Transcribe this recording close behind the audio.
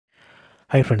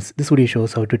Hi friends, this video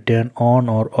shows how to turn on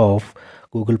or off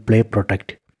Google Play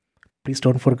Protect. Please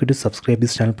don't forget to subscribe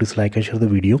this channel. Please like and share the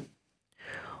video.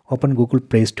 Open Google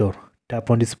Play Store.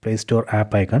 Tap on this Play Store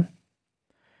app icon.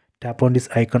 Tap on this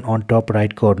icon on top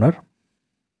right corner.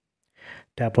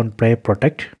 Tap on Play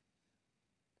Protect.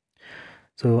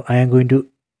 So I am going to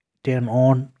turn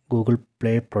on Google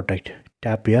Play Protect.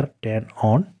 Tap here, turn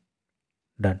on,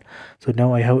 done. So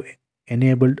now I have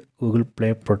enabled Google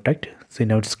Play Protect. So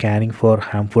now it's scanning for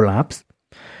harmful apps.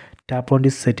 Tap on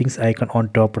this settings icon on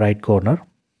top right corner.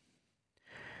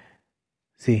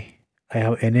 See, I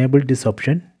have enabled this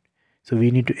option. So we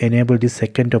need to enable this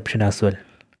second option as well.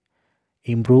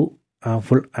 Improve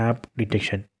harmful app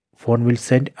detection. Phone will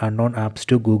send unknown apps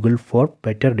to Google for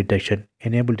better detection.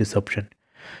 Enable this option.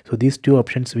 So these two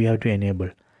options we have to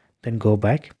enable. Then go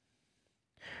back.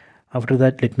 After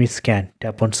that, let me scan.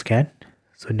 Tap on scan.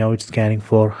 So now it's scanning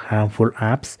for harmful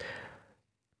apps.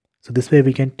 So this way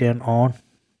we can turn on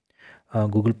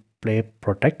Google Play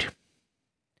Protect.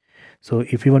 So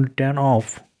if you want to turn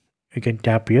off, you can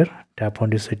tap here. Tap on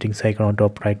the settings icon on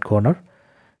top right corner.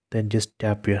 Then just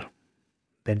tap here.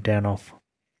 Then turn off.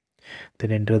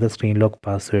 Then enter the screen lock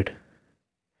password.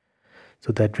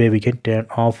 So that way we can turn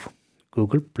off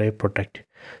Google Play Protect.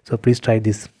 So please try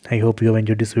this. I hope you have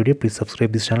enjoyed this video. Please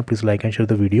subscribe this channel. Please like and share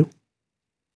the video.